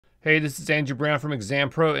Hey, this is Andrew Brown from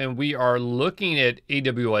Exam Pro, and we are looking at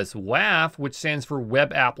AWS WAF, which stands for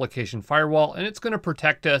Web Application Firewall, and it's going to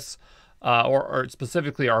protect us, or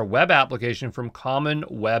specifically our web application, from common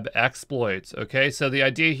web exploits. Okay, so the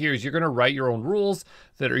idea here is you're going to write your own rules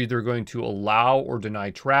that are either going to allow or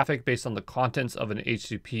deny traffic based on the contents of an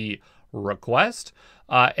HTTP request.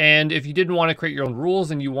 And if you didn't want to create your own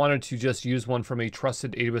rules and you wanted to just use one from a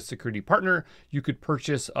trusted AWS security partner, you could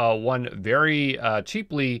purchase one very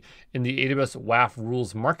cheaply in the AWS WAF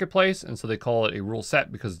rules marketplace. And so they call it a rule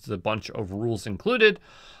set because it's a bunch of rules included.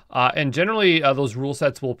 And generally, those rule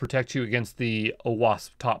sets will protect you against the OWASP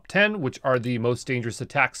top 10, which are the most dangerous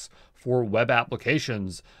attacks for web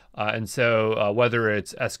applications. And so whether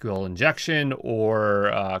it's SQL injection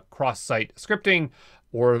or cross-site scripting,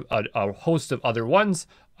 or a host of other ones.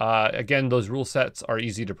 Again, those rule sets are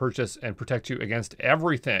easy to purchase and protect you against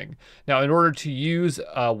everything. Now, in order to use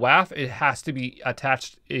WAF, it has to be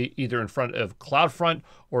attached either in front of CloudFront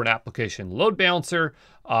or an application load balancer.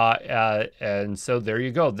 And so there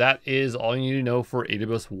you go. That is all you need to know for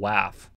AWS WAF.